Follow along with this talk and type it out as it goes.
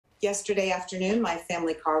Yesterday afternoon, my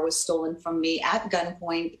family car was stolen from me at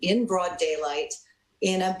gunpoint in broad daylight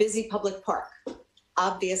in a busy public park.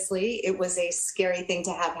 Obviously, it was a scary thing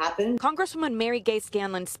to have happen. Congresswoman Mary Gay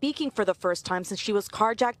Scanlon speaking for the first time since she was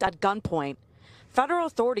carjacked at gunpoint. Federal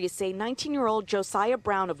authorities say 19-year-old Josiah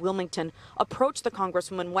Brown of Wilmington approached the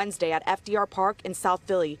Congresswoman Wednesday at FDR Park in South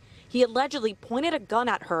Philly. He allegedly pointed a gun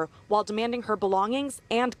at her while demanding her belongings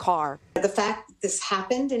and car. The fact that this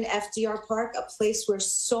happened in FDR Park, a place where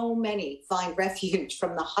so many find refuge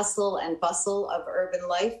from the hustle and bustle of urban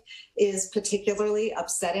life, is particularly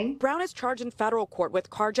upsetting. Brown is charged in federal court with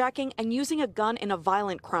carjacking and using a gun in a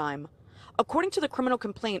violent crime. According to the criminal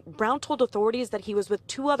complaint, Brown told authorities that he was with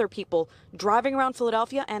two other people driving around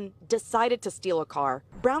Philadelphia and decided to steal a car.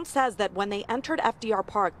 Brown says that when they entered FDR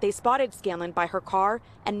Park, they spotted Scanlon by her car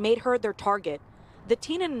and made her their target. The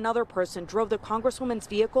teen and another person drove the Congresswoman's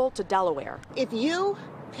vehicle to Delaware. If you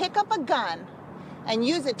pick up a gun and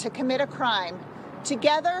use it to commit a crime,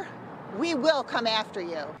 together we will come after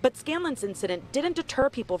you. But Scanlon's incident didn't deter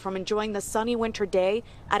people from enjoying the sunny winter day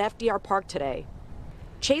at FDR Park today.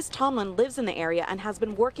 Chase Tomlin lives in the area and has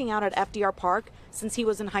been working out at FDR Park since he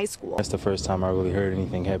was in high school. That's the first time I really heard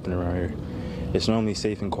anything happen around here. It's normally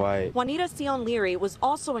safe and quiet. Juanita Sion Leary was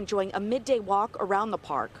also enjoying a midday walk around the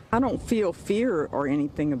park. I don't feel fear or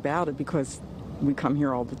anything about it because we come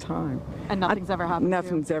here all the time. And nothing's ever happened?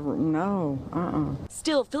 Nothing's ever, no.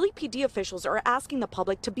 Still, Philly PD officials are asking the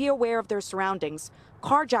public to be aware of their surroundings.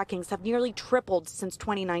 Carjackings have nearly tripled since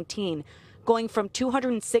 2019. Going from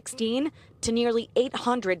 216 to nearly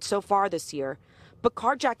 800 so far this year. But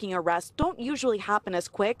carjacking arrests don't usually happen as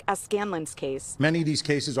quick as Scanlon's case. Many of these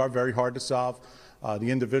cases are very hard to solve. The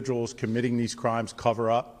individuals committing these crimes cover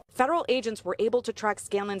up. Federal agents were able to track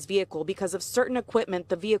Scanlon's vehicle because of certain equipment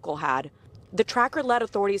the vehicle had. The tracker led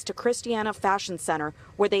authorities to Christiana Fashion Center,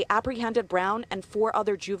 where they apprehended Brown and 4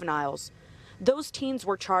 other juveniles. Those teens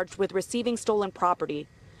were charged with receiving stolen property.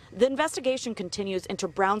 The investigation continues into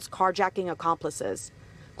Brown's carjacking accomplices.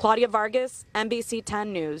 Claudia Vargas, NBC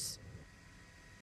 10 News.